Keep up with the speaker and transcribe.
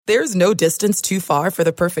There's no distance too far for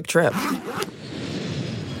the perfect trip.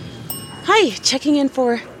 Hi, checking in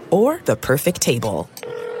for... Or the perfect table.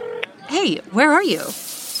 Hey, where are you?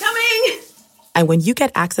 Coming! And when you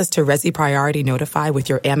get access to Resi Priority Notify with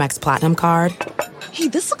your Amex Platinum card... Hey,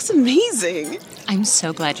 this looks amazing. I'm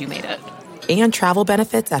so glad you made it. And travel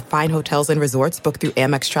benefits at fine hotels and resorts booked through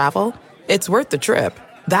Amex Travel, it's worth the trip.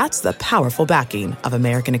 That's the powerful backing of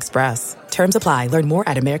American Express. Terms apply. Learn more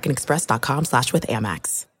at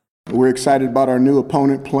americanexpress.com/withAmex. We're excited about our new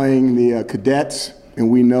opponent playing the Cadets,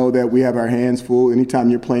 and we know that we have our hands full.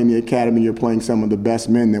 Anytime you're playing the Academy, you're playing some of the best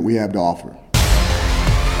men that we have to offer.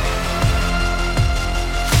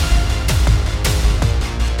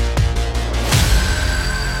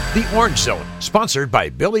 The Orange Zone, sponsored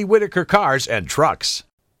by Billy Whitaker Cars and Trucks.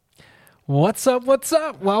 What's up? What's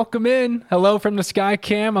up? Welcome in. Hello from the Sky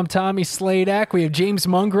Cam. I'm Tommy Sladak. We have James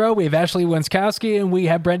Mungro. We have Ashley Wenskowski, and we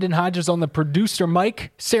have Brendan Hodges on the producer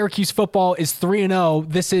mic. Syracuse football is 3-0.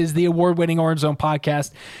 This is the award-winning Orange Zone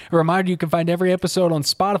podcast. A reminder, you can find every episode on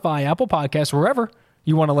Spotify, Apple Podcasts, wherever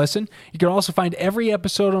you want to listen. You can also find every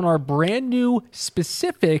episode on our brand new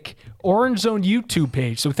specific Orange Zone YouTube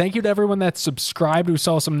page. So thank you to everyone that's subscribed. We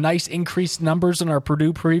saw some nice increased numbers in our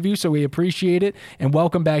Purdue preview, so we appreciate it. And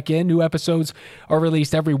welcome back in. New episodes are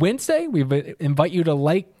released every Wednesday. We invite you to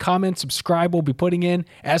like, comment, subscribe. We'll be putting in,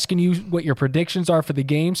 asking you what your predictions are for the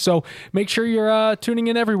game. So make sure you're tuning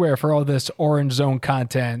in everywhere for all this Orange Zone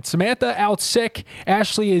content. Samantha out sick.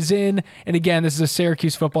 Ashley is in. And again, this is a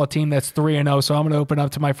Syracuse football team that's 3-0. So I'm going to open up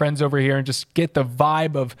to my friends over here and just get the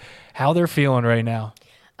vibe of how they're feeling right now.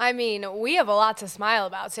 I mean, we have a lot to smile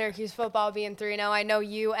about. Syracuse football being 3-0. I know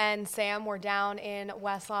you and Sam were down in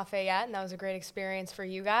West Lafayette, and that was a great experience for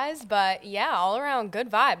you guys. But, yeah, all around good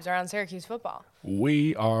vibes around Syracuse football.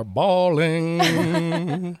 We are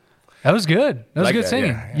balling. That was good. That was Like good that,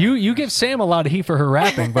 singing. yeah. You give Sam a lot of heat for her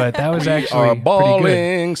rapping, but that was actually are pretty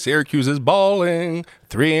balling. Syracuse is balling.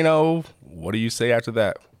 3-0. What do you say after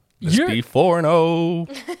that? Let's be 4-0.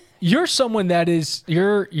 good. You're someone that is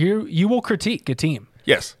you will critique a team.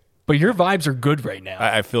 Yes. But your vibes are good right now.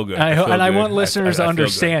 I feel good. I good. want listeners to feel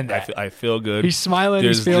understand good. that. I feel good. He's smiling.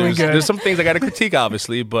 He's feeling good. There's some things I got to critique,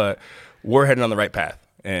 obviously, but we're heading on the right path.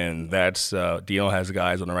 And that's Dino has the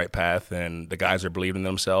guys on the right path, and the guys are believing in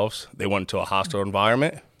themselves. They went into a hostile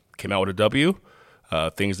environment, came out with a W.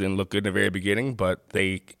 Things didn't look good in the very beginning, but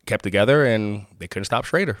they kept together, and they couldn't stop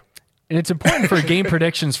Schrader. And it's important for game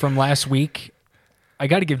predictions from last week. I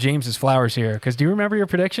got to give James his flowers here, because do you remember your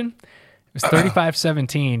prediction? It was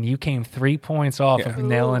 35-17. You came 3 points off of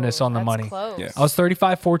nailing us on the money. Close. Yeah. I was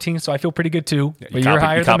 35-14, so I feel pretty good too. Yeah, but you're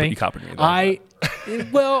higher than me. You copied me.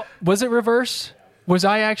 Well, was it reverse? Was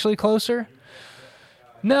I actually closer?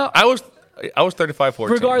 No. I was 35-14.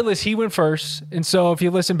 Regardless, he went first. And so if you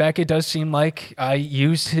listen back, it does seem like I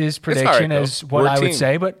used his prediction as what I would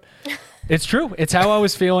say. But it's true. It's how I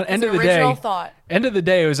was feeling. End of the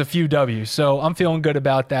day, it was a few W's. So I'm feeling good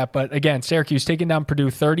about that. But again, Syracuse taking down Purdue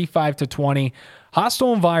 35-20.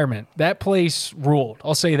 Hostile environment. That place ruled.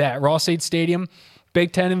 I'll say that. Ross-Ade Stadium,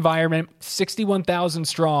 Big Ten environment, 61,000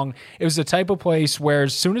 strong. It was the type of place where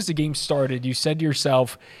as soon as the game started, you said to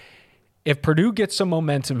yourself, if Purdue gets some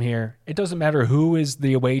momentum here, it doesn't matter who is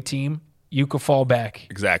the away team, you could fall back.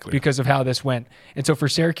 Exactly. Because of how this went. And so for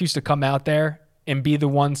Syracuse to come out there and be the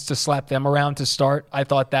ones to slap them around to start, I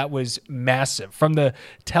thought that was massive. From the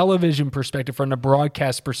television perspective, from the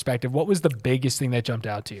broadcast perspective, what was the biggest thing that jumped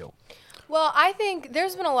out to you? Well, I think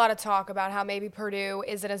there's been a lot of talk about how maybe Purdue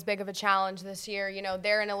isn't as big of a challenge this year. You know,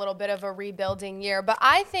 they're in a little bit of a rebuilding year. But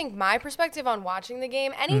I think my perspective on watching the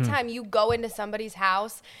game, anytime you go into somebody's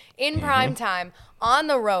house in prime time on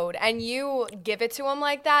the road and you give it to them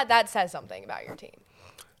like that, that says something about your team.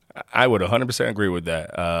 I would 100% agree with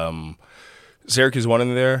that. Syracuse won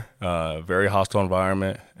in there, very hostile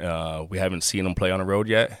environment. We haven't seen them play on the road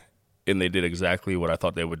yet, and they did exactly what I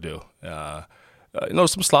thought they would do.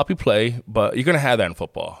 Some sloppy play, but you're going to have that in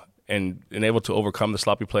football. And able to overcome the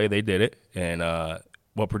sloppy play, they did it. And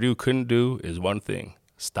what Purdue couldn't do is one thing,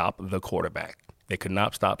 stop the quarterback. They could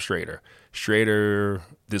not stop Schrader. Schrader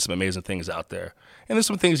did some amazing things out there. And there's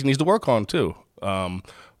some things he needs to work on, too.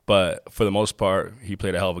 But for the most part, he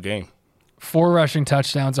played a hell of a game. 4 rushing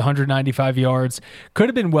touchdowns, 195 yards. Could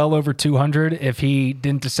have been well over 200 if he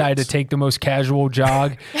didn't decide to take the most casual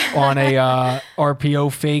jog on a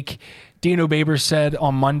RPO fake. Dino Babers said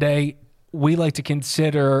on Monday, we like to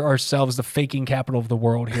consider ourselves the faking capital of the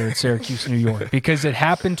world here at Syracuse, New York, because it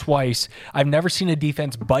happened twice. I've never seen a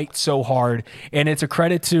defense bite so hard, and it's a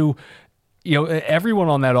credit to everyone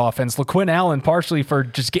on that offense, LaQuinn Allen, partially for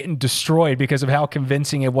just getting destroyed because of how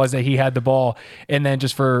convincing it was that he had the ball, and then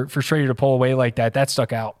just for Schrader to pull away like that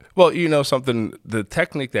stuck out. Well, something, the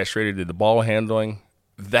technique that Schrader did, the ball handling,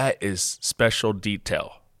 that is special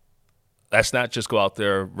detail. That's not just go out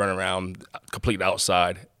there, run around, complete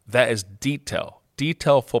outside. That is detail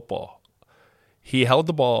football. He held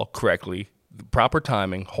the ball correctly, the proper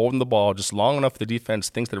timing, holding the ball just long enough the defense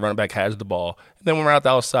thinks that the running back has the ball. And then when we're out the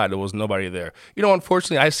outside, there was nobody there.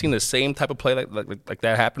 Unfortunately, I've seen the same type of play like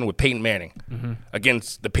that happen with Peyton Manning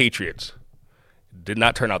against the Patriots. Did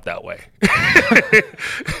not turn out that way.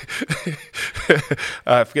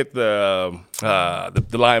 I forget the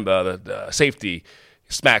line, the safety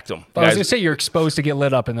smacked him. I was going to say you're exposed to get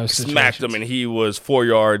lit up in those situations. Smacked him, and he was 4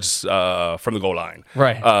 yards from the goal line.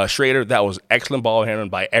 Right. Schrader, that was excellent ball handling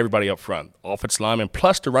by everybody up front. Offensive lineman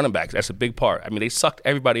plus the running backs. That's a big part. I mean, they sucked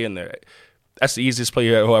everybody in there. That's the easiest play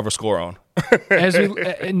you'll ever score on.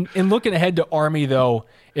 In looking ahead to Army, though,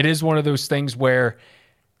 it is one of those things where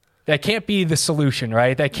that can't be the solution,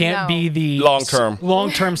 right? That can't be the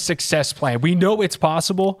long-term success plan. We know it's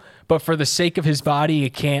possible, but for the sake of his body,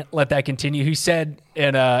 you can't let that continue. He said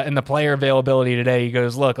in the player availability today, he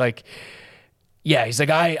goes, look, he's like,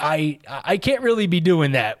 I can't really be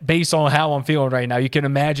doing that based on how I'm feeling right now. You can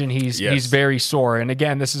imagine he's very sore. And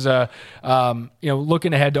again, this is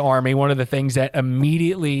looking ahead to Army, one of the things that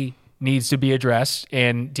immediately needs to be addressed.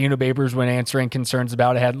 And Dino Babers, when answering concerns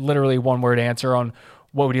about it, had literally one word answer on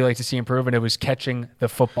what would you like to see improve, and it was catching the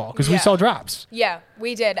football because we saw drops. Yeah,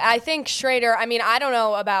 we did. I think Schrader, I don't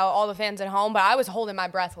know about all the fans at home, but I was holding my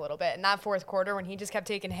breath a little bit. In that fourth quarter, when he just kept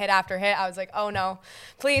taking hit after hit, I was like, oh no,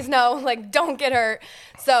 please no, don't get hurt.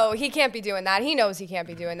 So he can't be doing that. He knows he can't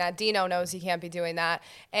be doing that. Dino knows he can't be doing that.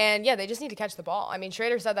 And yeah, they just need to catch the ball.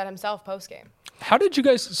 Schrader said that himself post-game. How did you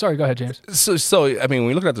guys – sorry, go ahead, James. So when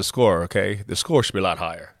we look at the score, okay, the score should be a lot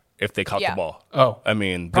higher if they caught the ball. Oh.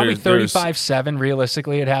 Probably 35-7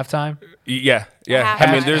 realistically at halftime. Yeah.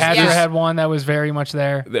 Hazard had one that was very much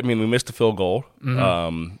there. We missed the field goal.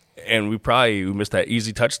 Mm-hmm. And we missed that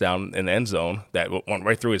easy touchdown in the end zone that went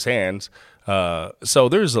right through his hands. So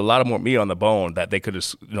there's a lot of more meat on the bone that they could have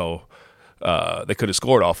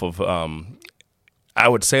scored off of. I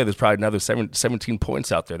would say there's probably another 17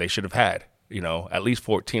 points out there they should have had, at least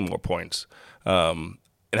 14 more points. And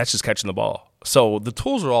that's just catching the ball. So the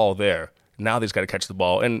tools are all there. Now they just got to catch the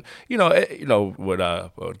ball. And,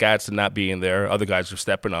 with Gadsden not being there, other guys are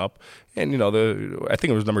stepping up. And, I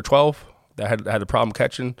think it was number 12 that had a problem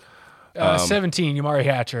catching. 17, Umari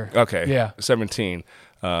Hatcher. Okay. Yeah. 17.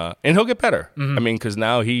 And he'll get better. Mm-hmm. Because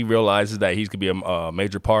now he realizes that he's going to be a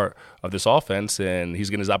major part of this offense, and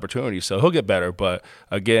he's getting his opportunity. So he'll get better. But,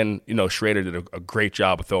 again, Schrader did a great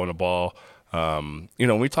job of throwing the ball. When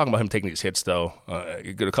we talk about him taking these hits, though,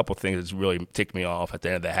 you get a couple of things that really ticked me off at the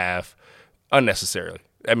end of the half, unnecessarily.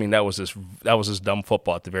 That was just dumb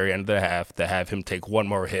football at the very end of the half to have him take one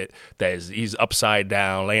more hit. He's upside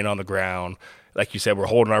down, laying on the ground. Like you said, we're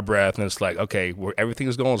holding our breath, and it's like, okay, everything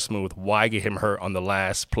is going smooth. Why get him hurt on the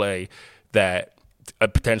last play that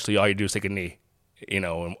potentially all you do is take a knee, and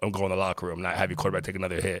go in the locker room, not have your quarterback take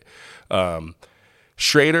another hit.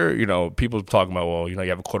 Schrader, people talking about, well, you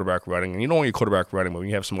have a quarterback running, and you don't want your quarterback running, but when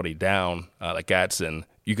you have somebody down like Gadsden,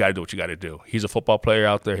 you got to do what you got to do. He's a football player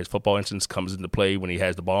out there. His football instincts comes into play when he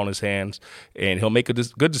has the ball in his hands, and he'll make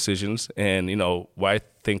good decisions. And, what I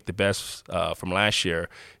think the best from last year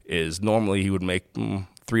is normally he would make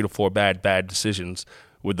 3 to 4 bad decisions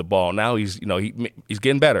with the ball. Now he's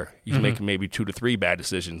getting better. He's making maybe 2 to 3 bad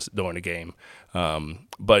decisions during the game.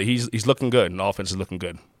 But he's looking good, and the offense is looking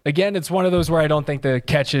good. Again, it's one of those where I don't think the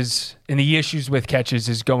catches and the issues with catches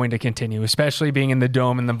is going to continue, especially being in the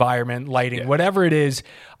dome and the environment, lighting, whatever it is.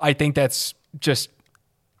 I think that's just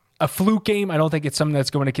a fluke game. I don't think it's something that's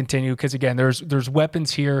going to continue because, again, there's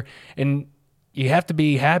weapons here, and you have to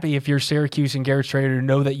be happy if you're Syracuse and Garrett Schrader to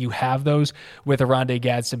know that you have those with Arondé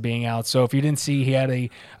Gadsden being out. So if you didn't see, he had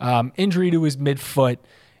a injury to his midfoot.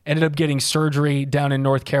 Ended up getting surgery down in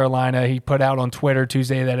North Carolina. He put out on Twitter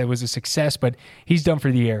Tuesday that it was a success, but he's done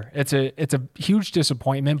for the year. It's a huge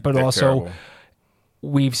disappointment, but also terrible.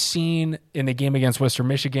 We've seen in the game against Western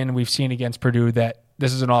Michigan, we've seen against Purdue that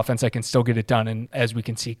this is an offense that can still get it done, and as we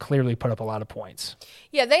can see, clearly put up a lot of points.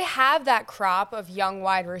 Yeah, they have that crop of young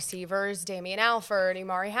wide receivers, Damian Alford,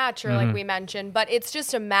 Umari Hatcher, like we mentioned, but it's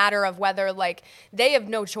just a matter of whether they have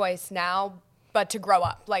no choice now but to grow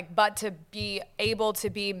up, but to be able to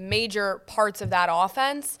be major parts of that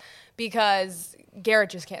offense, because Garrett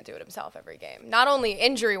just can't do it himself every game. Not only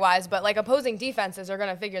injury-wise, but like opposing defenses are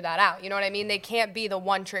going to figure that out. You know what I mean? They can't be the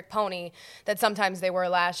one-trick pony that sometimes they were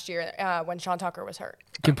last year when Sean Tucker was hurt.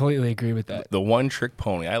 Completely agree with that. The one-trick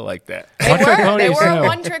pony. I like that. They were a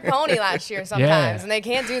one-trick pony last year sometimes, and they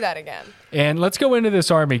can't do that again. And let's go into this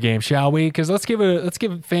Army game, shall we? Because let's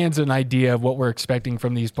give fans an idea of what we're expecting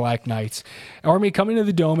from these Black Knights. Army coming to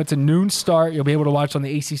the Dome. It's a noon start. You'll be able to watch on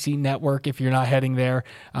the ACC network if you're not heading there.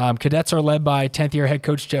 Cadets are led by 10th-year head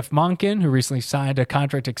coach Jeff Monken, who recently signed a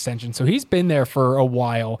contract extension. So he's been there for a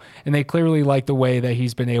while, and they clearly like the way that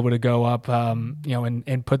he's been able to go up,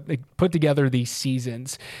 and put together these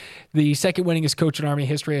seasons. The second winningest coach in Army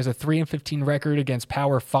history has a 3-15 record against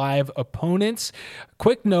Power 5 opponents.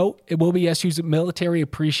 Quick note, it will be SU's Military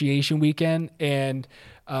Appreciation Weekend, and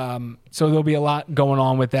so there'll be a lot going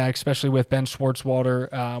on with that, especially with Ben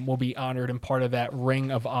Schwartzwalder will be honored in part of that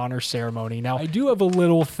Ring of Honor ceremony. Now, I do have a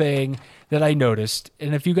little thing that I noticed,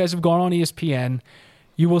 and if you guys have gone on ESPN,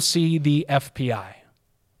 you will see the FPI,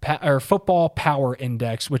 or Football Power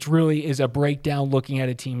Index, which really is a breakdown looking at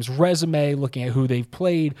a team's resume, looking at who they've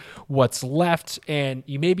played, what's left, and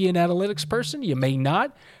you may be an analytics person, you may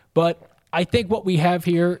not, but I think what we have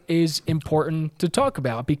here is important to talk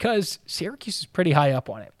about because Syracuse is pretty high up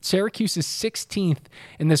on it. Syracuse is 16th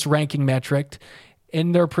in this ranking metric,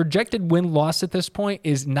 and their projected win-loss at this point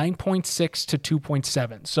is 9.6 to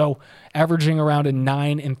 2.7. So averaging around a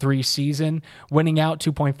 9-3 season, winning out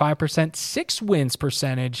 2.5%, 6 wins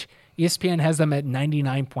percentage. ESPN has them at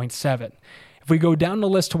 99.7. If we go down the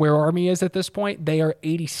list to where Army is at this point, they are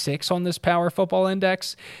 86 on this Power Football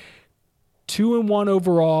Index, 2-1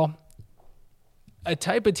 overall. A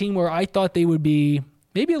type of team where I thought they would be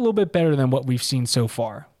maybe a little bit better than what we've seen so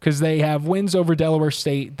far because they have wins over Delaware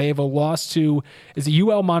State. They have a loss to, is it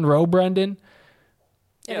UL Monroe, Brendan?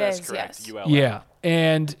 Yeah, that's correct. Yes. Yeah,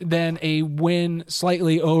 and then a win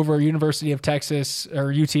slightly over University of Texas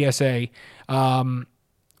or UTSA,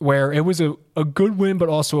 where it was a good win but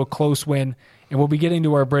also a close win. And we'll be getting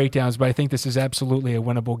to our breakdowns, but I think this is absolutely a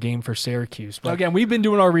winnable game for Syracuse. But again, we've been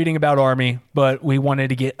doing our reading about Army, but we wanted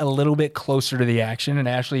to get a little bit closer to the action. And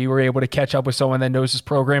Ashley, you were able to catch up with someone that knows this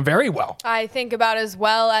program very well. I think about as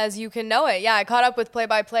well as you can know it. Yeah, I caught up with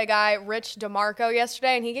play-by-play guy Rich DeMarco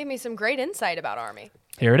yesterday, and he gave me some great insight about Army.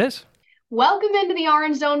 Here it is. Welcome into the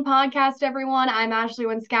Orange Zone podcast, everyone. I'm Ashley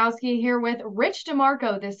Winskowski here with Rich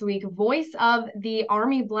DeMarco this week, voice of the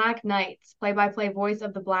Army Black Knights, play-by-play voice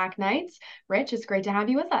of the Black Knights. Rich, it's great to have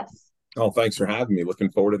you with us. Oh, thanks for having me. Looking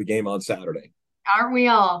forward to the game on Saturday. Aren't we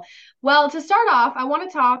all? Well, to start off, I want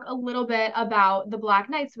to talk a little bit about the Black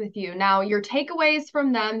Knights with you. Now, your takeaways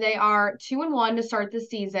from them, they are 2-1 to start the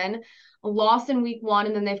season, a loss in week 1,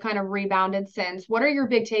 and then they've kind of rebounded since. What are your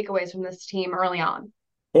big takeaways from this team early on?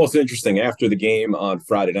 Well, it's interesting. After the game on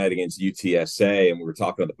Friday night against UTSA, and we were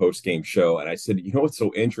talking on the post-game show, and I said, you know what's so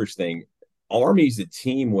interesting? Army's a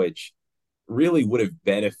team which really would have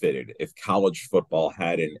benefited if college football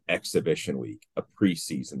had an exhibition week, a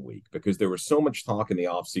preseason week, because there was so much talk in the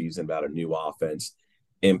offseason about a new offense,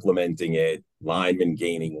 implementing it, linemen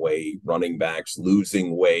gaining weight, running backs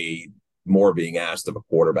losing weight, more being asked of a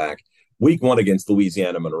quarterback. Week 1 against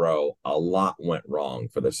Louisiana Monroe, a lot went wrong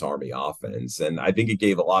for this Army offense. And I think it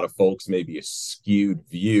gave a lot of folks maybe a skewed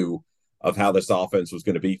view of how this offense was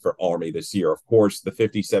going to be for Army this year. Of course, the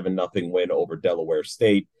 57-0 win over Delaware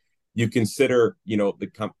State, you consider,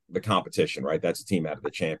 the competition, right? That's a team out of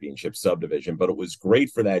the championship subdivision. But it was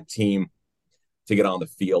great for that team to get on the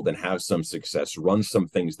field and have some success, run some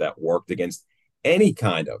things that worked against any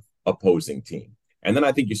kind of opposing team. And then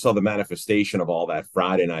I think you saw the manifestation of all that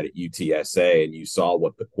Friday night at UTSA, and you saw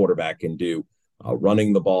what the quarterback can do,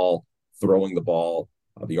 running the ball, throwing the ball.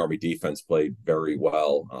 The Army defense played very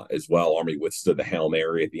well as well. Army withstood the Hail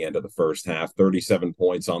Mary at the end of the first half, 37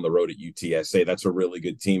 points on the road at UTSA. That's a really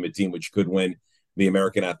good team, a team which could win the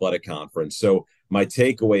American Athletic Conference. So my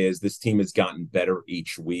takeaway is this team has gotten better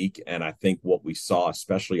each week. And I think what we saw,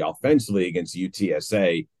 especially offensively against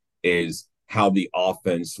UTSA, is how the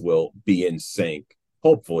offense will be in sync,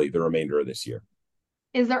 hopefully, the remainder of this year.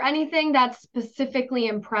 Is there anything that specifically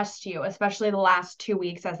impressed you, especially the last 2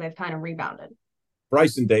 weeks as they've kind of rebounded?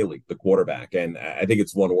 Bryson Daly, the quarterback, and I think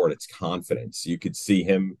it's one word, it's confidence. You could see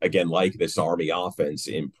him, again, like this Army offense,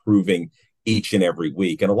 improving each and every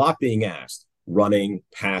week, and a lot being asked, running,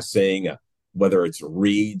 passing, whether it's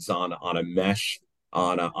reads on a mesh,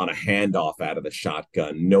 on a handoff out of the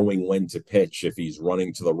shotgun, knowing when to pitch, if he's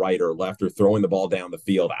running to the right or left or throwing the ball down the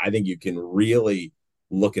field. I think you can really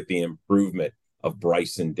look at the improvement of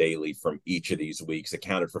Bryson Daly from each of these weeks.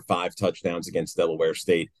 Accounted for 5 touchdowns against Delaware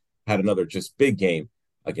State, had another just big game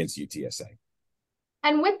against UTSA.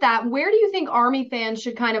 And with that, where do you think Army fans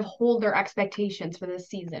should kind of hold their expectations for this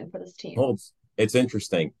season for this team? Well, it's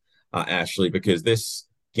interesting, Ashley, because this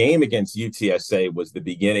game against UTSA was the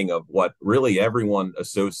beginning of what really everyone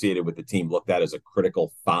associated with the team looked at as a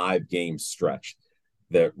critical 5-game stretch.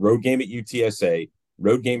 The road game at UTSA,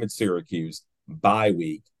 road game at Syracuse, bye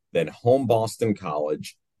week, then home Boston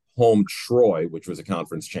College, home Troy, which was a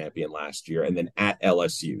conference champion last year, and then at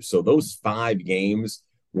LSU. So those 5 games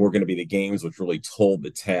were going to be the games which really told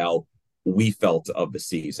the tale we felt of the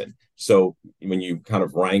season. So when you kind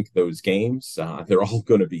of rank those games, they're all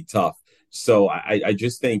going to be tough. So I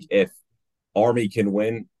just think if Army can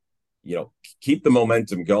win, keep the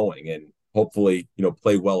momentum going and hopefully,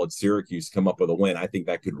 play well at Syracuse, come up with a win, I think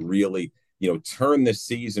that could really, turn this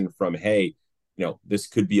season from, hey, this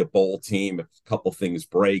could be a bowl team if a couple things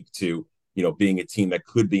break to, being a team that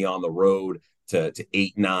could be on the road to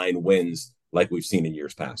 8-9 wins like we've seen in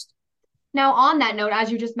years past. Now, on that note, as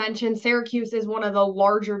you just mentioned, Syracuse is one of the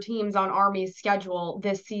larger teams on Army's schedule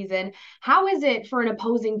this season. How is it for an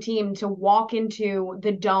opposing team to walk into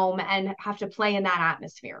the Dome and have to play in that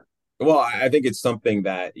atmosphere? Well, I think it's something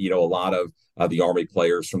that, a lot of the Army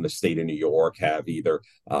players from the state of New York have either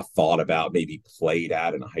thought about, maybe played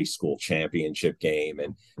at in a high school championship game.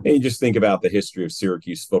 And you just think about the history of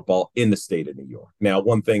Syracuse football in the state of New York. Now,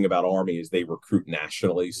 one thing about Army is they recruit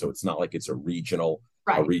nationally, so it's not like it's a regional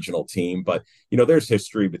team. But, there's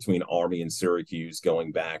history between Army and Syracuse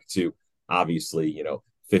going back to, obviously,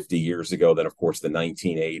 50 years ago. Then, of course, the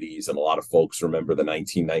 1980s. And a lot of folks remember the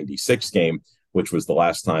 1996 game, which was the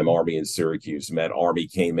last time Army and Syracuse met. Army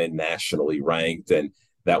came in nationally ranked, and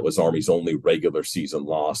that was Army's only regular season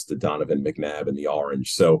loss to Donovan McNabb and the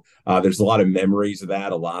Orange. So there's a lot of memories of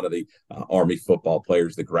that. A lot of the Army football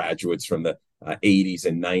players, the graduates from the 80s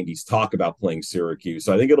and 90s, talk about playing Syracuse.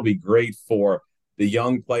 So I think it'll be great for the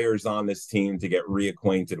young players on this team to get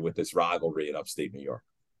reacquainted with this rivalry in upstate New York.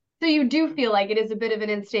 So you do feel like it is a bit of an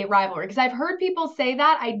in-state rivalry? Because I've heard people say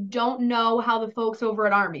that. I don't know how the folks over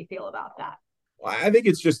at Army feel about that. I think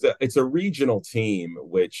it's just it's a regional team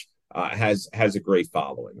which has a great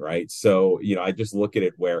following, right? So I just look at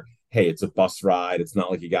it where, hey, it's a bus ride. It's not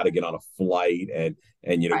like you got to get on a flight and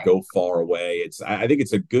right, go far away. I think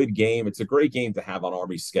it's a good game. It's a great game to have on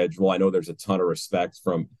Army's schedule. I know there's a ton of respect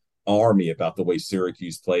from Army about the way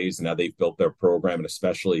Syracuse plays and how they've built their program, and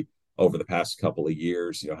especially over the past couple of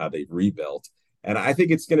years, how they've rebuilt. And I think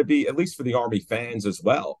it's going to be, at least for the Army fans as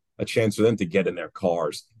well, a chance for them to get in their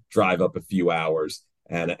cars, drive up a few hours,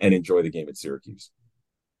 and enjoy the game at Syracuse.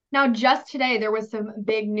 Now, just today, there was some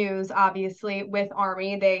big news, obviously, with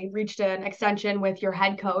Army. They reached an extension with your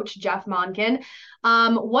head coach, Jeff Monken.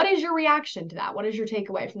 What is your reaction to that? What is your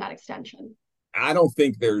takeaway from that extension? I don't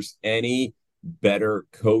think there's any better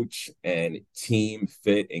coach and team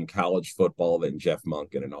fit in college football than Jeff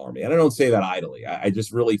Monken in Army. And I don't say that idly. I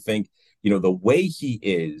just really think, the way he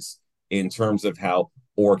is in terms of how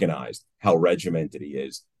organized, how regimented he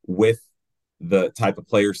is with the type of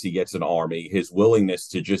players he gets in Army, his willingness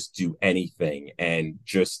to just do anything and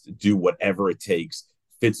just do whatever it takes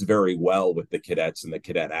fits very well with the cadets and the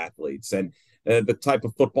cadet athletes. And the type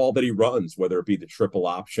of football that he runs, whether it be the triple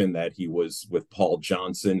option that he was with Paul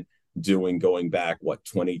Johnson doing going back,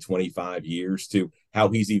 25 years, to how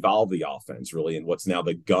he's evolved the offense really, and what's now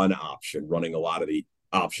the gun option, running a lot of the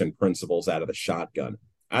option principles out of the shotgun.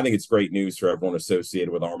 I think it's great news for everyone associated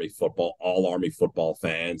with Army football, all Army football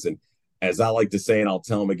fans. And as I like to say, and I'll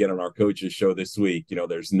tell them again on our coaches show this week,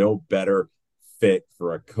 there's no better fit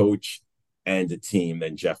for a coach and a team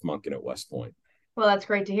than Jeff Monken at West Point. Well, that's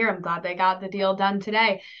great to hear. I'm glad they got the deal done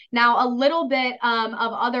today. Now, a little bit of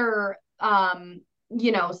other,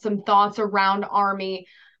 some thoughts around Army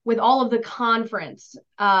with all of the conference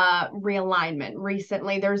realignment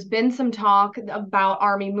recently. There's been some talk about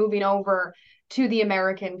Army moving over to the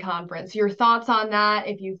American Conference. Your thoughts on that,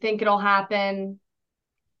 if you think it'll happen?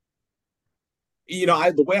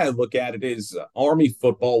 The way I look at it is Army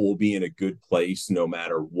football will be in a good place no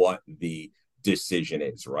matter what the decision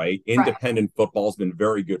is, right? Independent football has been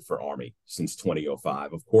very good for Army since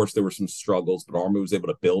 2005. Of course, there were some struggles, but Army was able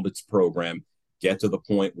to build its program, get to the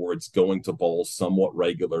point where it's going to bowl somewhat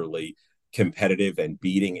regularly, competitive and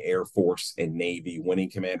beating Air Force and Navy, winning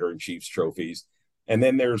Commander-in-Chief's trophies. And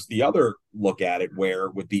then there's the other look at it where,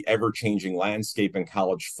 with the ever-changing landscape in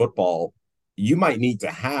college football, you might need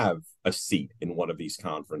to have a seat in one of these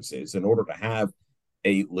conferences in order to have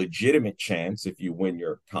a legitimate chance, if you win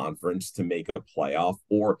your conference, to make a playoff,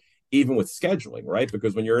 or even with scheduling, right?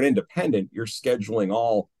 Because when you're an independent, you're scheduling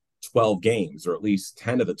all 12 games, or at least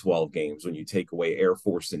 10 of the 12 games when you take away Air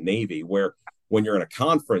Force and Navy, where when you're in a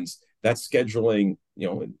conference, that's scheduling,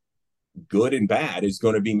 good and bad is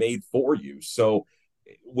going to be made for you. So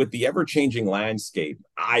with the ever-changing landscape,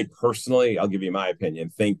 I personally, I'll give you my opinion,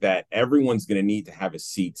 think that everyone's going to need to have a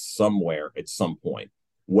seat somewhere at some point.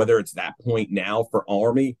 Whether it's that point now for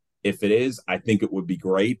Army, if it is, I think it would be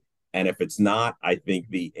great. And if it's not, I think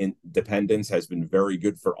the independence has been very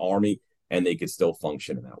good for Army, and they could still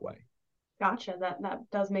function in that way. Gotcha. That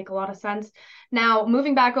does make a lot of sense. Now,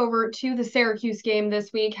 moving back over to the Syracuse game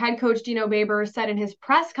this week, head coach Dino Babers said in his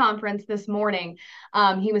press conference this morning,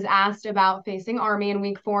 he was asked about facing Army in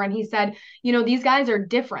week 4, and he said, these guys are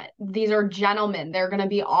different. These are gentlemen. They're going to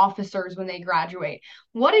be officers when they graduate.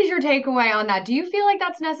 What is your takeaway on that? Do you feel like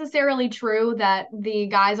that's necessarily true, that the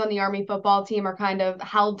guys on the Army football team are kind of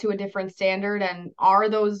held to a different standard and are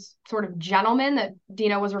those sort of gentlemen that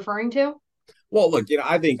Dino was referring to? Well, look,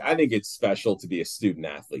 I think it's special to be a student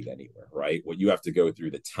athlete anywhere, right? What you have to go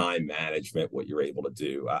through, the time management, what you're able to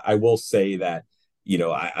do. I will say that,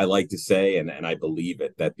 I like to say, and I believe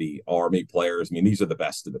it, that the Army players, these are the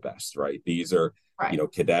best of the best, right? These are, right,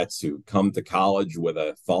 cadets who come to college with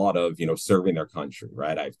a thought of, serving their country,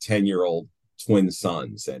 right? I have 10-year-old twin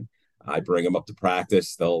sons, and I bring them up to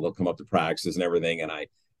practice. They'll come up to practices and everything,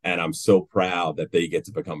 and I'm so proud that they get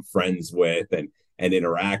to become friends with and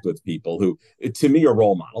interact with people who, to me, are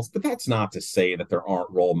role models. But that's not to say that there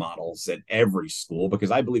aren't role models at every school,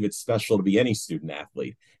 because I believe it's special to be any student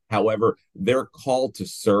athlete. However, they're called to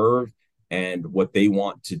serve, and what they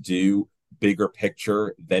want to do, bigger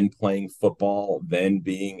picture than playing football, than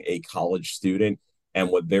being a college student, and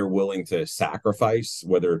what they're willing to sacrifice,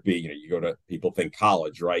 whether it be, you go to, people think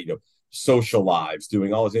college, right? Social lives,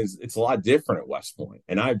 doing all those things. It's a lot different at West Point.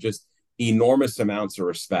 And I have just enormous amounts of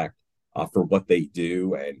respect for what they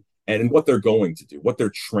do and what they're going to do, what they're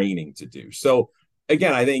training to do. So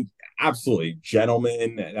again, I think absolutely,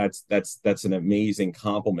 gentlemen, that's an amazing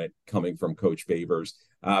compliment coming from Coach Babers.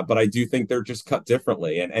 But I do think they're just cut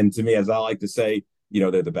differently. And to me, as I like to say,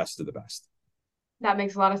 they're the best of the best. That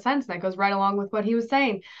makes a lot of sense. That goes right along with what he was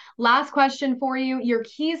saying. Last question for you, your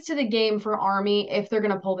keys to the game for Army if they're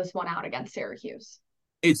going to pull this one out against Syracuse.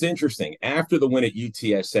 It's interesting. After the win at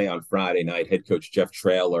UTSA on Friday night, head coach Jeff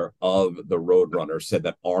Traylor of the Roadrunners said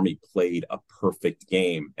that Army played a perfect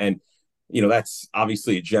game. And, that's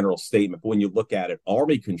obviously a general statement. But when you look at it,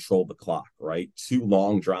 Army controlled the clock, right? 2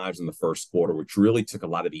 long drives in the first quarter, which really took a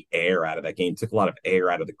lot of the air out of that game, took a lot of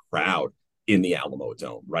air out of the crowd in the Alamo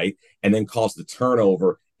Dome, right? And then caused the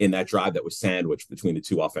turnover in that drive that was sandwiched between the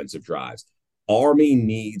 2 offensive drives. Army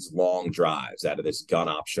needs long drives out of this gun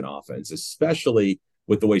option offense, especially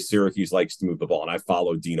with the way Syracuse likes to move the ball. And I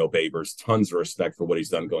follow Dino Babers, tons of respect for what he's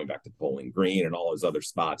done going back to Bowling Green and all his other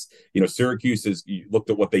spots. Syracuse you looked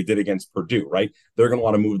at what they did against Purdue, right? They're going to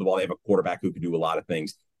want to move the ball. They have a quarterback who can do a lot of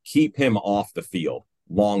things. Keep him off the field,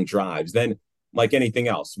 long drives. Then, like anything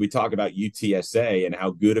else, we talk about UTSA and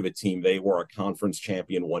how good of a team they were, a conference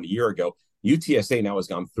champion 1 year ago. UTSA now has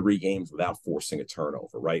gone 3 games without forcing a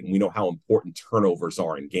turnover, right? And we know how important turnovers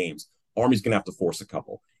are in games. Army's going to have to force a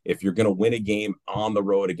couple. If you're going to win a game on the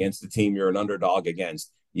road against a team you're an underdog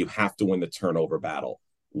against, you have to win the turnover battle.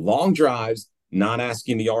 Long drives, not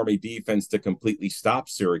asking the Army defense to completely stop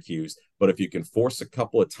Syracuse, but if you can force a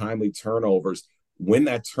couple of timely turnovers, win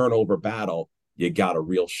that turnover battle, you got a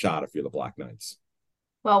real shot if you're the Black Knights.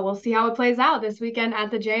 Well, we'll see how it plays out this weekend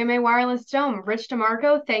at the JMA Wireless Dome. Rich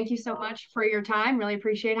DeMarco, thank you so much for your time. Really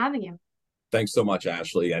appreciate having you. Thanks so much,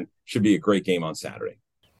 Ashley, and should be a great game on Saturday.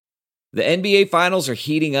 The NBA Finals are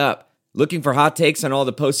heating up. Looking for hot takes on all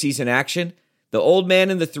the postseason action? The Old Man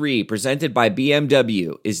and the Three, presented by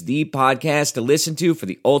BMW, is the podcast to listen to for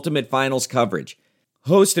the ultimate finals coverage.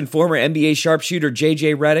 Host and former NBA sharpshooter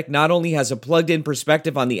JJ Redick not only has a plugged-in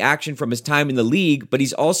perspective on the action from his time in the league, but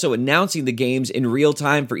he's also announcing the games in real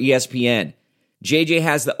time for ESPN. JJ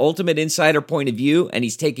has the ultimate insider point of view, and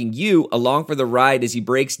he's taking you along for the ride as he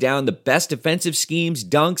breaks down the best defensive schemes,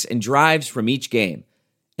 dunks, and drives from each game.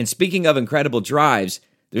 And speaking of incredible drives,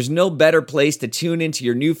 there's no better place to tune into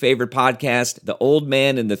your new favorite podcast, The Old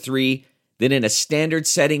Man and the Three, than in a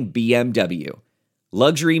standard-setting BMW.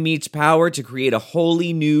 Luxury meets power to create a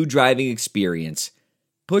wholly new driving experience.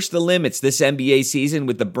 Push the limits this NBA season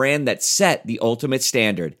with the brand that set the ultimate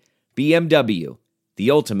standard, BMW, the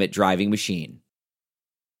ultimate driving machine.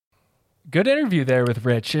 Good interview there with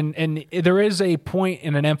Rich. And there is a point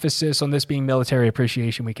and an emphasis on this being Military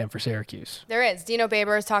Appreciation Weekend for Syracuse. There is. Dino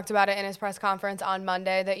Babers talked about it in his press conference on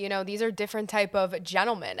Monday that, these are different type of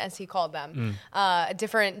gentlemen, as he called them.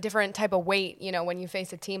 Different type of weight, when you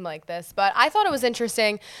face a team like this. But I thought it was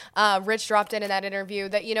interesting. Rich dropped in that interview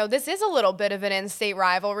that, this is a little bit of an in-state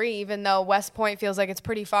rivalry, even though West Point feels like it's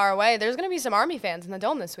pretty far away. There's going to be some Army fans in the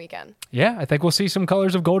Dome this weekend. Yeah, I think we'll see some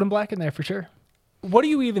colors of gold and black in there for sure. What are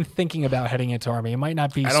you even thinking about heading into Army? It might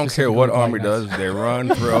not be. I don't care what Army does. They run,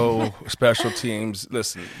 throw, special teams.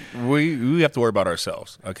 Listen, we have to worry about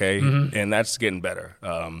ourselves, okay? And that's getting better.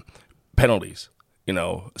 Penalties,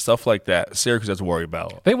 stuff like that. Syracuse has to worry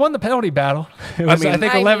about. They won the penalty battle. It was, I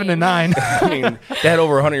think, 11-9. I mean, they had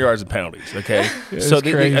over 100 yards of penalties. Okay, so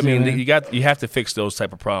you have to fix those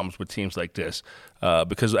type of problems with teams like this.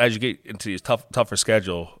 Because as you get into these tougher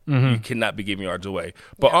schedule, you cannot be giving yards away.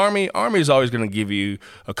 But Army is always going to give you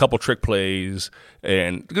a couple trick plays,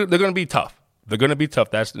 and they're going to be tough. They're going to be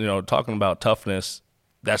tough. That's talking about toughness.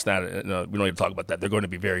 That's not. We don't need to talk about that. They're going to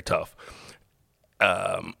be very tough.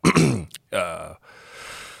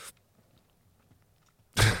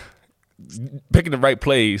 Picking the right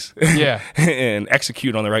plays and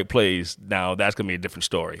execute on the right plays, now that's going to be a different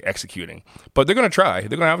story, executing. But they're going to try.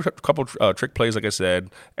 They're going to have a couple trick plays, like I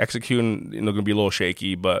said. Executing, going to be a little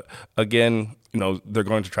shaky. But, again, they're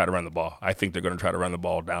going to try to run the ball. I think they're going to try to run the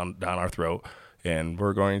ball down our throat, and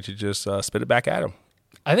we're going to just spit it back at them.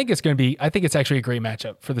 I think it's actually a great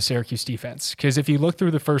matchup for the Syracuse defense, because if you look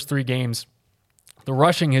through the first 3 games, the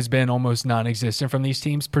rushing has been almost non-existent from these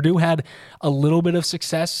teams. Purdue had a little bit of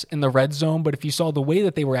success in the red zone, but if you saw the way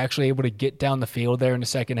that they were actually able to get down the field there in the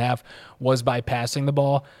second half was by passing the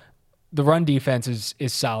ball. The run defense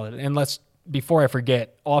is solid. And before I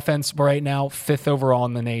forget, offense right now, 5th overall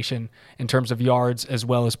in the nation in terms of yards as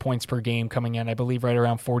well as points per game, coming in, I believe, right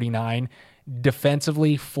around 49.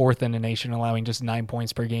 Defensively, 4th in the nation, allowing just 9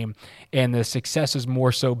 points per game. And the success has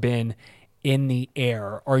more so been in the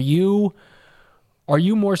air. Are you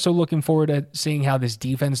more so looking forward to seeing how this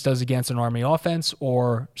defense does against an Army offense,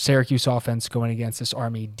 or Syracuse offense going against this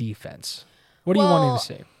Army defense? What are you wanting to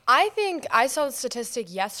see? I think I saw the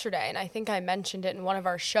statistic yesterday, and I think I mentioned it in one of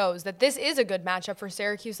our shows, that this is a good matchup for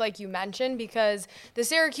Syracuse, like you mentioned, because the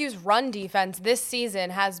Syracuse run defense this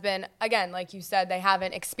season has been, again, like you said, they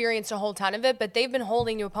haven't experienced a whole ton of it, but they've been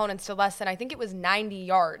holding new opponents to less than, I think it was 90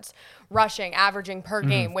 yards rushing, averaging per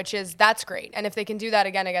game, that's great. And if they can do that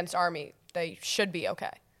again against Army, they should be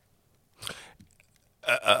okay.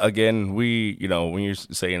 Again, when you're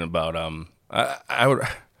saying about, I would.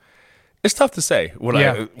 It's tough to say what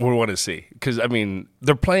I want to see, because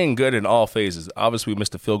they're playing good in all phases. Obviously, we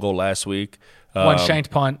missed a field goal last week. One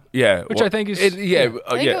shanked punt, which I think is it was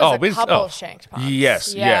a couple of shanked punts.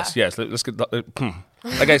 Yes. Let's get.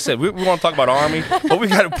 Like I said, we want to talk about Army, but we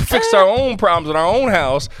got to fix our own problems in our own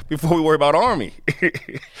house before we worry about Army.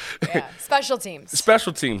 Special teams,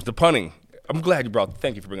 the punting. I'm glad you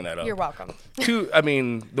thank you for bringing that up. You're welcome.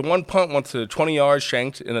 The one punt went to 20 yards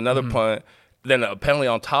shanked, and another punt. Then a penalty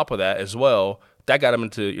on top of that as well. That got them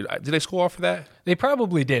into. Did they score off of that? They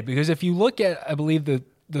probably did, because if you look at, I believe the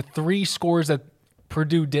 3 scores that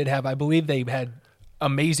Purdue did have, I believe they had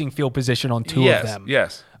amazing field position on 2 of them.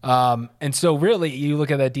 Yes. And so really, you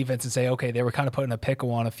look at that defense and say, okay, they were kind of putting a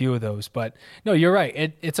pickle on a few of those. But no, you're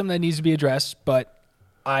right. It's something that needs to be addressed. But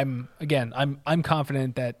I'm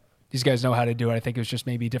confident that these guys know how to do it. I think it was just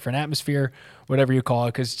maybe a different atmosphere, whatever you call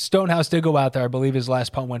it, because Stonehouse did go out there. I believe his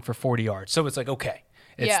last punt went for 40 yards. So it's like, okay,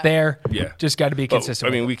 it's there. Yeah. Just got to be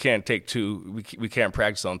consistent. We can't take 2. We can't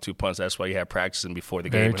practice on 2 punts. That's why you have practicing before the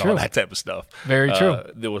game and all that type of stuff. Very true.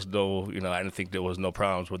 There was no, I didn't think there was no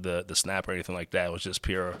problems with the snap or anything like that. It was just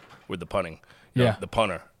pure with the punting. The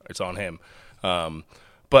punter, it's on him.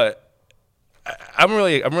 But I'm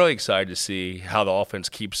really excited to see how the offense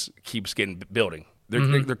keeps getting building.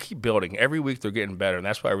 They keep building. Every week they're getting better, and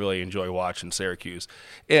that's why I really enjoy watching Syracuse.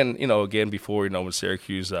 And, again, before, with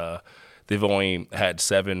Syracuse, they've only had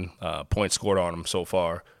 7 points scored on them so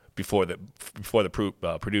far before the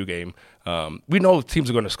Purdue game. We know teams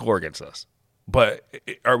are going to score against us, but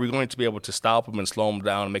are we going to be able to stop them and slow them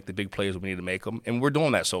down and make the big plays we need to make them? And we're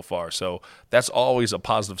doing that so far, so that's always a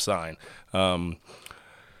positive sign.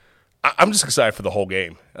 I'm just excited for the whole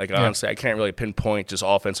game. Honestly, I can't really pinpoint just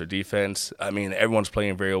offense or defense. Everyone's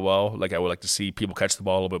playing very well. I would like to see people catch the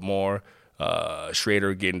ball a little bit more.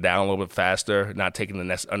 Schrader getting down a little bit faster, not taking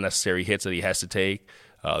the unnecessary hits that he has to take.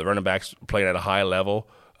 The running backs playing at a high level.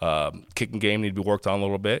 Kicking game need to be worked on a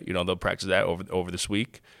little bit. They'll practice that over this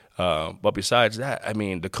week. But besides that,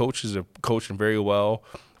 the coaches are coaching very well.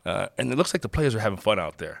 And it looks like the players are having fun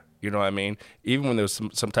out there. You know what I mean? Even when there's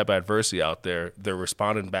some type of adversity out there, they're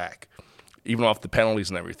responding back. Even off the penalties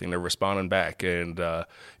and everything, they're responding back. And,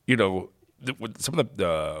 with some of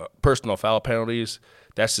the personal foul penalties,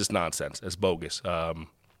 that's just nonsense. It's bogus.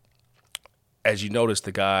 As you notice,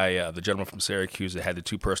 the gentleman from Syracuse that had the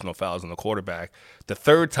 2 personal fouls on the quarterback, the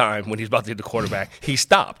third time when he's about to hit the quarterback, he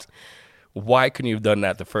stopped. Why couldn't you have done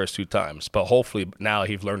that the first 2 times? But hopefully now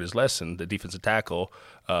he's learned his lesson, the defensive tackle,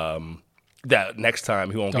 that next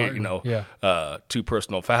time he won't get 2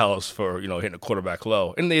 personal fouls for hitting a quarterback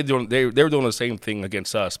low. And they were doing the same thing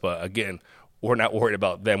against us, but again, we're not worried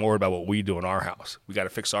about them. We're worried about what we do in our house. We got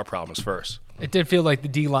to fix our problems first. It did feel like the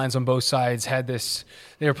D lines on both sides had this.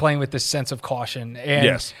 They were playing with this sense of caution, and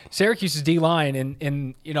yes. Syracuse's D line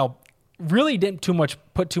and really didn't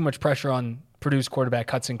put too much pressure on Purdue's quarterback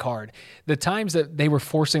Hudson Card. The times that they were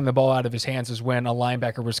forcing the ball out of his hands is when a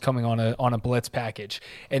linebacker was coming on a blitz package,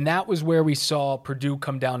 and that was where we saw Purdue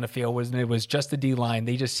come down the field. It was just the D line.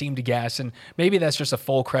 They just seemed to gas, and maybe that's just a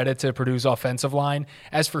full credit to Purdue's offensive line.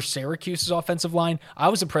 As for Syracuse's offensive line, I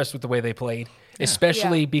was impressed with the way they played.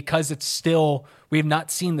 Especially because it's still, we have not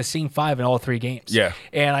seen the same 5 in all 3 games. Yeah.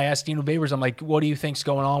 And I asked Dino Babers, I'm like, what do you think's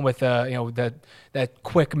going on with that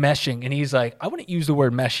quick meshing? And he's like, I wouldn't use the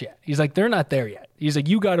word mesh yet. He's like, they're not there yet. He's like,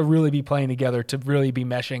 you got to really be playing together to really be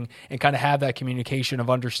meshing and kind of have that communication of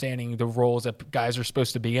understanding the roles that guys are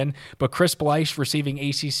supposed to be in. But Chris Bleich receiving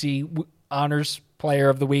ACC honors player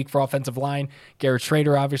of the week for offensive line. Garrett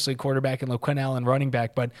Schrader, obviously quarterback, and LaQuinn Allen running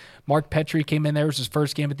back. But Mark Petrie came in there. It was his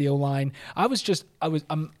first game at the O-line. I was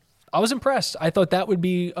impressed. I thought that would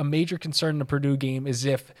be a major concern in the Purdue game, is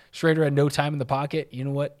if Schrader had no time in the pocket. You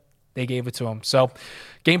know what? They gave it to him. So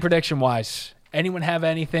game prediction-wise, anyone have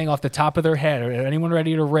anything off the top of their head, or anyone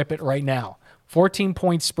ready to rip it right now?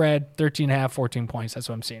 14-point spread, 13.5, 14 points. That's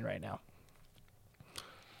what I'm seeing right now.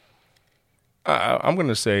 I'm going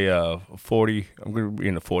to say 40. I'm going to be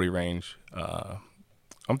in the 40 range.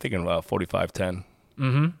 I'm thinking about 45-10.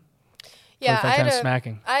 Mm-hmm. Yeah,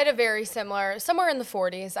 smacking. I had a very similar, somewhere in the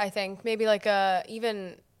 40s, I think. Maybe like a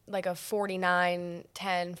 49-10,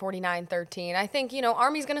 49-13. I think,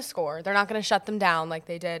 Army's going to score. They're not going to shut them down like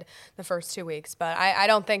they did the first 2 weeks. But I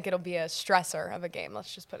don't think it'll be a stressor of a game.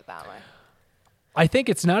 Let's just put it that way. I think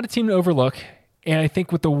it's not a team to overlook. And I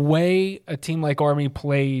think with the way a team like Army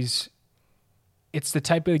plays, it's the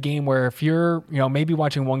type of game where if you're, maybe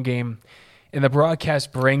watching one game and the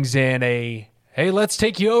broadcast brings in hey, let's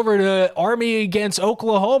take you over to Army against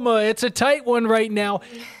Oklahoma. It's a tight one right now.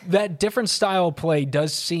 That different style of play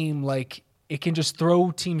does seem like it can just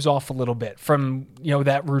throw teams off a little bit from,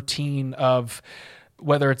 that routine of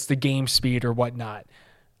whether it's the game speed or whatnot.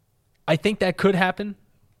 I think that could happen.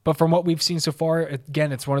 But from what we've seen so far,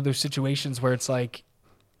 again, it's one of those situations where it's like,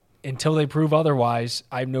 until they prove otherwise,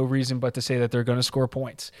 I have no reason but to say that they're going to score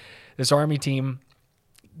points. This Army team,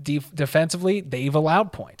 defensively, they've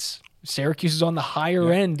allowed points. Syracuse is on the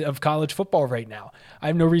higher end of college football right now. I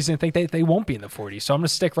have no reason to think they won't be in the 40s. So I'm going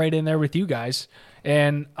to stick right in there with you guys.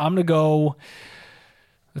 And I'm going to go,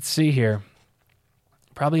 let's see here.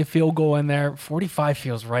 Probably a field goal in there. 45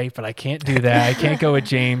 feels right, but I can't do that. I can't go with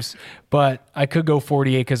James, but I could go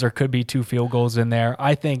 48 because there could be 2 field goals in there.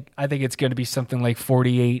 I think it's going to be something like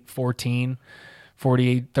 48-14,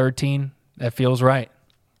 48-13. That feels right.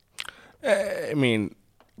 I mean,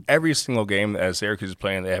 every single game that Syracuse is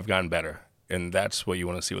playing, they have gotten better, and that's what you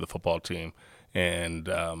want to see with a football team. And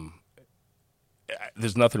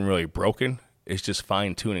there's nothing really broken. It's just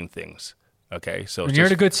fine-tuning things. Okay, so you're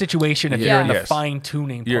in a good situation if you're in the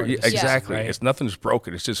fine-tuning part. Exactly. Right? It's nothing's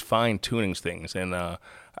broken. It's just fine-tuning things. And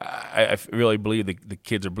I really believe the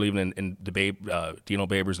kids are believing in Dino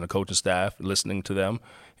Babers and the coaching staff, listening to them,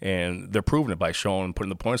 and they're proving it by putting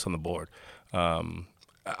the points on the board. I'm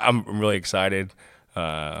really excited.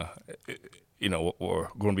 We're going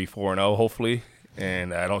to be 4-0 hopefully,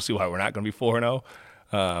 and I don't see why we're not going to be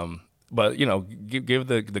 4-0. But, give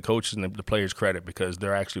the coaches and the players credit because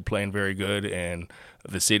they're actually playing very good, and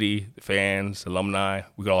the city, the fans, alumni,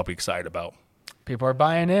 we could all be excited about. People are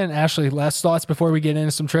buying in. Ashley, last thoughts before we get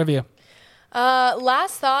into some trivia.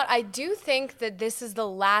 Last thought, I do think that this is the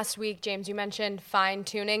last week, James, you mentioned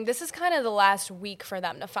fine-tuning. This is kind of the last week for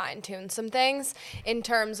them to fine-tune some things in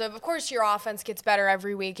terms of course, your offense gets better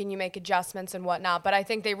every week and you make adjustments and whatnot, but I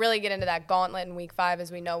think they really get into that gauntlet in week 5,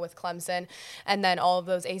 as we know, with Clemson, and then all of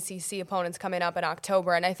those ACC opponents coming up in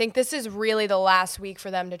October. And I think this is really the last week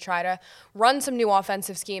for them to try to run some new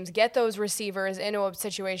offensive schemes, get those receivers into a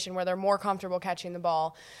situation where they're more comfortable catching the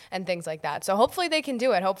ball and things like that. So hopefully they can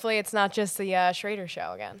do it. Hopefully it's not just the Schrader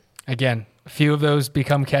show again. Again, a few of those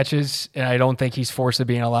become catches, and I don't think he's forced to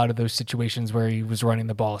be in a lot of those situations where he was running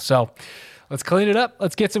the ball. So Let's clean it up.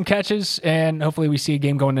 Let's get some catches, and hopefully we see a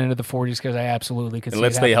game going into the 40s because I absolutely could see And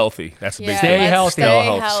let's it stay happening. healthy. That's a big Stay thing. healthy.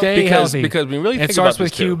 Stay healthy. Because we really think it starts about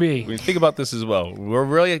with this too. QB. We think about this as well. We're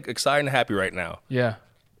really excited and happy right now. Yeah.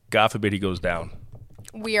 God forbid he goes down.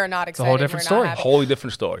 We are not excited. a whole different story. Wholly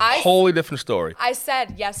different story. Wholly different story. I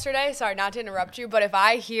said yesterday, sorry not to interrupt you, but if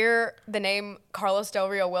I hear the name Carlos Del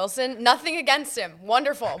Rio Wilson, nothing against him.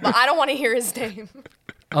 Wonderful. But I don't want to hear his name.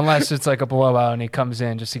 Unless it's like a blowout and he comes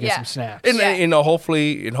in just to get some snaps. And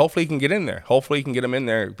hopefully he can get in there. Hopefully he can get him in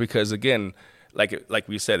there because again, like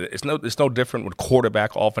we said, it's no different with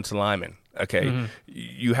quarterback, offensive lineman. Okay,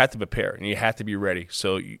 you have to prepare and you have to be ready.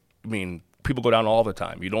 So people go down all the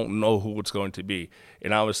time. You don't know who it's going to be.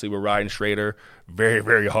 And obviously we're riding Schrader very,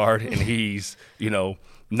 very hard, and he's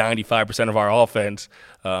 95% of our offense.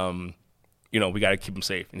 We got to keep him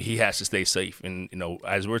safe, and he has to stay safe. And,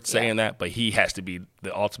 as we're saying that, but he has to be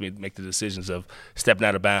the ultimate, make the decisions of stepping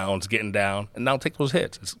out of bounds, getting down, and now take those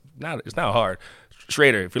hits. It's not hard.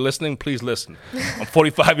 Schrader, if you're listening, please listen. I'm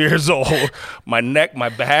 45 years old. My neck, my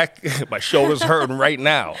back, my shoulders hurting right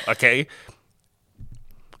now, okay?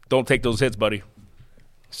 Don't take those hits, buddy.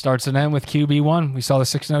 Starts and ends with QB1. We saw the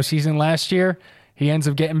 6-0 season last year. He ends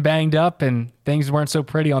up getting banged up, and things weren't so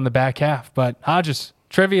pretty on the back half. But Hodges,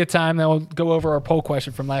 trivia time. Then we'll go over our poll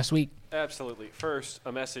question from last week. Absolutely. First,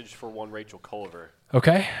 a message for one Rachel Culver.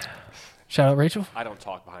 Okay. Shout out, Rachel. I don't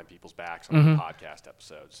talk behind people's backs on the podcast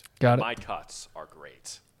episodes. Got it. My cuts are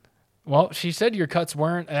great. Well, she said your cuts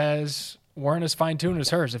weren't as fine-tuned as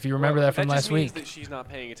hers, if you remember that from last week. That just means that she's not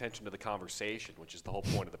paying attention to the conversation, which is the whole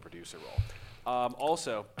point of the producer role.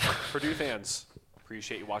 Also, Purdue fans,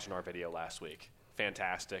 appreciate you watching our video last week.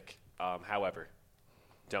 Fantastic. However,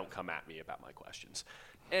 don't come at me about my questions.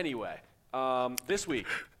 Anyway, this week,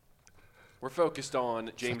 we're focused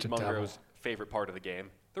on James Mungro's favorite part of the game,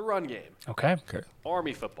 the run game. Okay.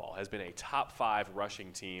 Army football has been a top 5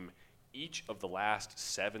 rushing team each of the last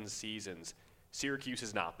 7 seasons. Syracuse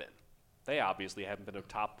has not been. They obviously haven't been a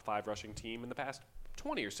top 5 rushing team in the past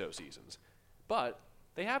 20 or so seasons, but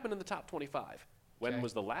they have been in the top 25. When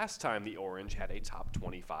was the last time the Orange had a top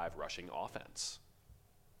 25 rushing offense?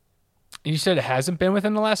 You said it hasn't been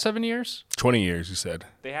within the last 7 years? 20 years, you said.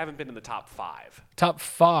 They haven't been in the top 5. Top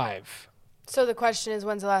 5. So the question is,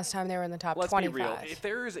 when's the last time they were in the top 25? Let's be real. If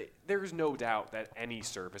there's no doubt that any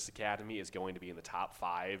service academy is going to be in the top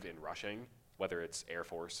 5 in rushing, whether it's Air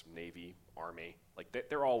Force, Navy, Army,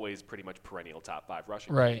 they're always pretty much perennial top 5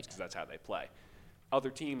 rushing teams because that's how they play. Other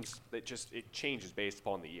teams, it changes based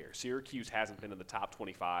upon the year. Syracuse hasn't been in the top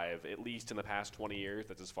 25 at least in the past 20 years.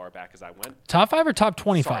 That's as far back as I went. Top 5 or top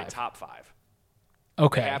 25? Sorry, top 5.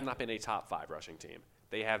 Okay. They have not been a top 5 rushing team.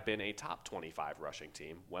 They have been a top 25 rushing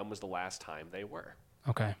team. When was the last time they were?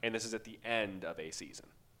 Okay. And this is at the end of a season.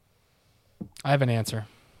 I have an answer.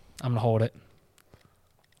 I'm going to hold it.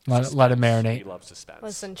 Let it marinate. We love suspense.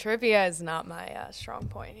 Listen, trivia is not my strong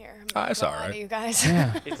point here. It's all right. You guys.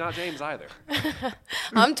 Yeah. It's not James either.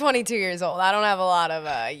 I'm 22 years old. I don't have a lot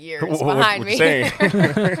of years behind me.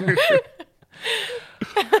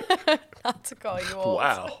 Not to call you old.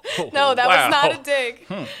 Wow. No, that was not a dig.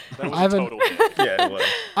 That was a total dig. Yeah, it was.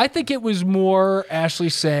 I think it was more Ashley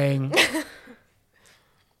saying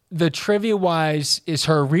the trivia-wise is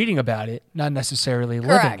her reading about it, not necessarily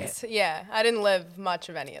living it. Yeah, I didn't live much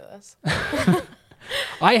of any of this.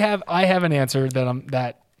 I have an answer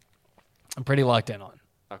that I'm pretty locked in on.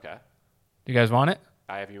 Okay. You guys want it?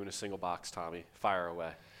 I have you in a single box, Tommy. Fire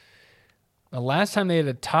away. The last time they had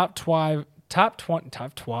a top 25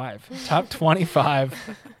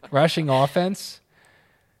 rushing offense,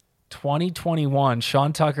 2021.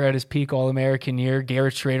 Sean Tucker had his peak All-American year.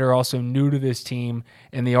 Garrett Schrader, also new to this team,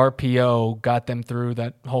 and the RPO got them through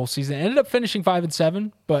that whole season. Ended up finishing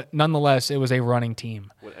 5-7, but nonetheless, it was a running team.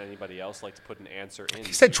 Would anybody else like to put an answer in?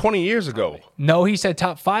 He said 20 years ago. No, he said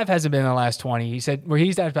top 5 hasn't been in the last 20. He said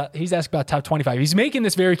he's asked about top 25. He's making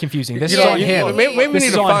this very confusing. This is on him. Maybe we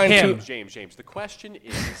need to find him. James. The question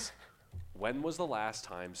is, when was the last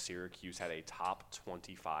time Syracuse had a top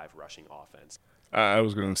 25 rushing offense? I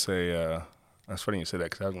was going to say, that's funny you said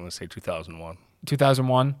that because I was going to say 2001.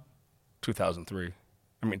 2001? 2003.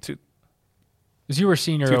 I mean, because you were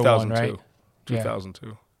senior 2002. 01, right? 2002.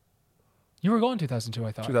 Yeah. You were going 2002,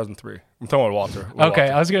 I thought. 2003. I'm talking about Walter. Okay, Walter.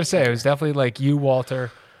 I was going to say, it was definitely like you,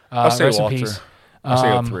 Walter. I'll say rest Walter. in peace.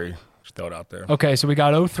 I'll say 03. Just throw it out there. Okay, so we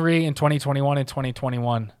got 03 in 2021 and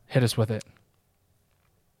 2021. Hit us with it.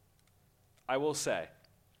 I will say,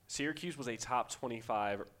 Syracuse was a top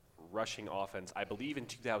 25 rushing offense, I believe in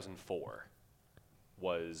 2004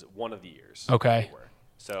 was one of the years. Okay.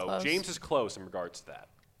 So Close. James is close in regards to that.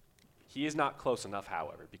 He is not close enough,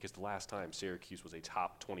 however, because the last time Syracuse was a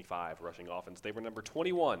top 25 rushing offense, they were number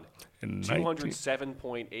 21,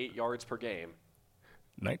 207.8 yards per game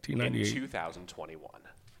 1998. in 2021.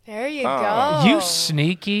 There you go. You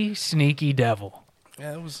sneaky devil.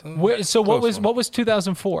 Yeah, it was. So what was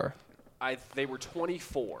 2004? They were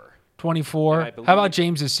 24. 24. How about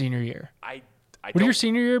James's senior year? Would your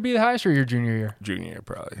senior year be the highest or your junior year? Junior year,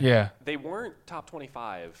 probably. Yeah. They weren't top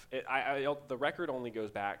 25. The record only goes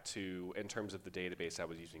back to, in terms of the database I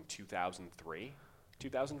was using, 2003,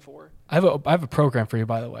 2004. I have a program for you,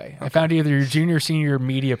 by the way. I found either your junior or senior year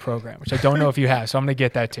media program, which I don't know if you have, so I'm going to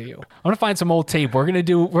get that to you. I'm going to find some old tape. We're going to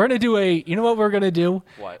do a, you know what we're going to do?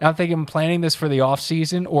 What? I'm thinking I'm planning this for the off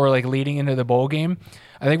season or like leading into the bowl game.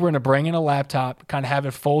 I think we're going to bring in a laptop, kind of have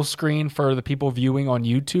it full screen for the people viewing on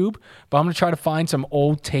YouTube, but I'm going to try to find some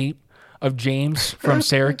old tape of James from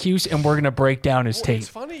Syracuse, and we're going to break down his tape. It's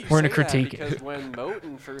funny we're going to critique it. Because when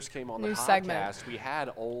Moten first came on the podcast, we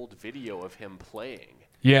had old video of him playing.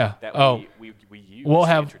 Yeah. That we used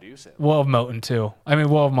to introduce him. We'll have Moten, too. I mean,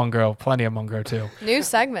 we'll have Mungro. Plenty of Mungro, too. New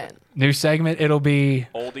segment. It'll be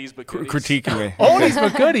oldies but goodies. Critiquing me. Oldies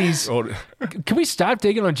but goodies. Can we stop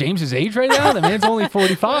digging on James's age right now? The man's only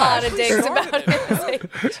 45. A lot of digs about his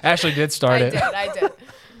age. Ashley did start it. I did.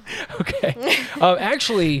 Okay.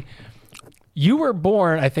 Actually, you were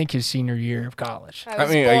born, I think, his senior year of college. I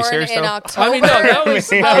was are you born serious in though? October I mean, no, that was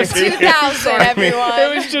 2000, everyone.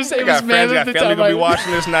 It was just, it was math at the top family of my gonna be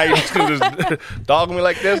watching this now. You just gonna just dog me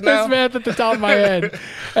like this now? It's math at the top of my head.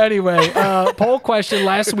 Anyway, poll question.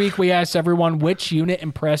 Last week we asked everyone which unit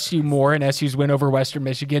impressed you more in SU's win over Western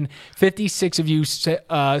Michigan. 56 of you said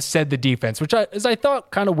the defense, which I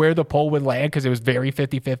thought kind of where the poll would land because it was very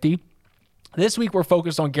 50-50. This week, we're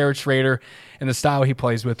focused on Garrett Shrader and the style he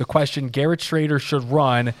plays with. The question, Garrett Shrader should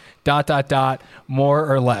run ...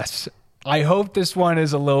 more or less. I hope this one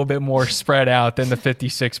is a little bit more spread out than the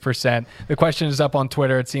 56%. The question is up on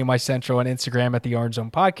Twitter at CMI Central and Instagram at the Orange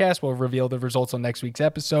Zone Podcast. We'll reveal the results on next week's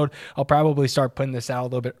episode. I'll probably start putting this out a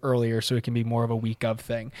little bit earlier so it can be more of a week of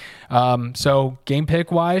thing. So game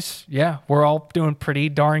pick wise, yeah, we're all doing pretty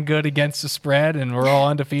darn good against the spread and we're all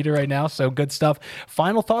undefeated right now. So good stuff.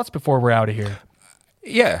 Final thoughts before we're out of here.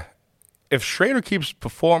 Yeah. If Shrader keeps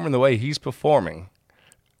performing the way he's performing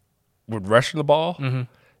with rushing the ball,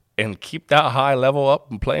 and keep that high level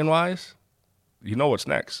up and playing wise, you know what's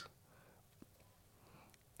next.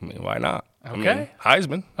 I mean, why not? Okay. I mean,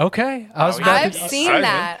 Heisman. Okay. I've seen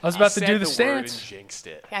that. I was about to do the word stance. and jinxed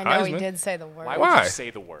it. I know Heisman. he did say the word. Why would you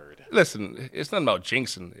say the word? Listen, it's not about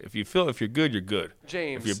jinxing. If you're good, you're good.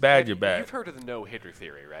 James, if you're bad, you're bad. You've heard of the no-hitter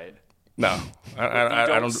theory, right? No. I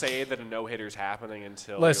don't don't say that a no-hitter's happening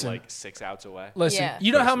until Listen. you're like 6 outs away. Listen, Yeah.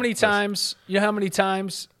 you know how many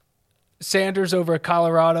times Sanders over at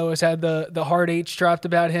Colorado has had the hard H dropped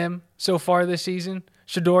about him so far this season?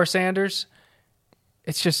 Shedeur Sanders.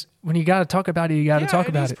 It's just when you got to talk about it, you got to talk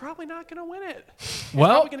about he's it. probably not going to win it. He's Well-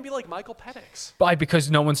 probably going to be like Michael Penix. Because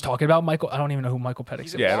no one's talking about Michael. I don't even know who Michael Penix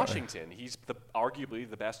He's is. in Washington. He's arguably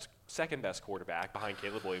the second best quarterback behind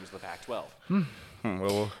Caleb Williams in the Pac-12.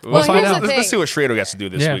 Well, Well, here's the let's thing. see what Shrader gets to do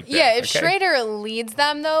this week. Yeah, then, if okay? Shrader leads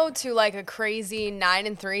them though to like a crazy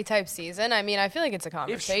 9-3 type season, I mean, I feel like it's a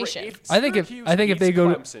conversation. I think if they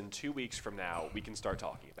go to Clemson 2 weeks from now, we can start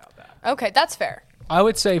talking about that. Okay, that's fair. I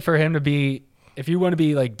would say for him to be, if you want to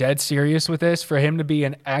be like dead serious with this, for him to be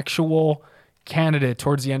an actual candidate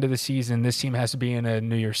towards the end of the season, this team has to be in a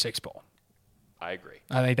New Year's Six bowl. I agree.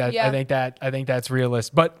 I think that. Yeah. I think that's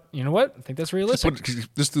realistic. But you know what? I think that's realistic.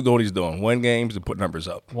 Just do what he's doing. Win games and put numbers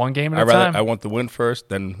up. One game at a time. I want the win first,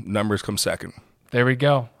 then numbers come second. There we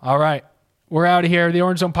go. All right. We're out of here. The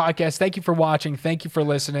Orange Zone Podcast. Thank you for watching. Thank you for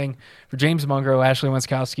listening. For James Mungro, Ashley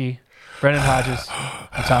Wenskowski, Brendan Hodges,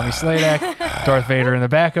 and Tommy Sladak, Darth Vader in the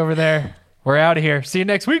back over there. We're out of here. See you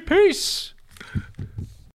next week. Peace.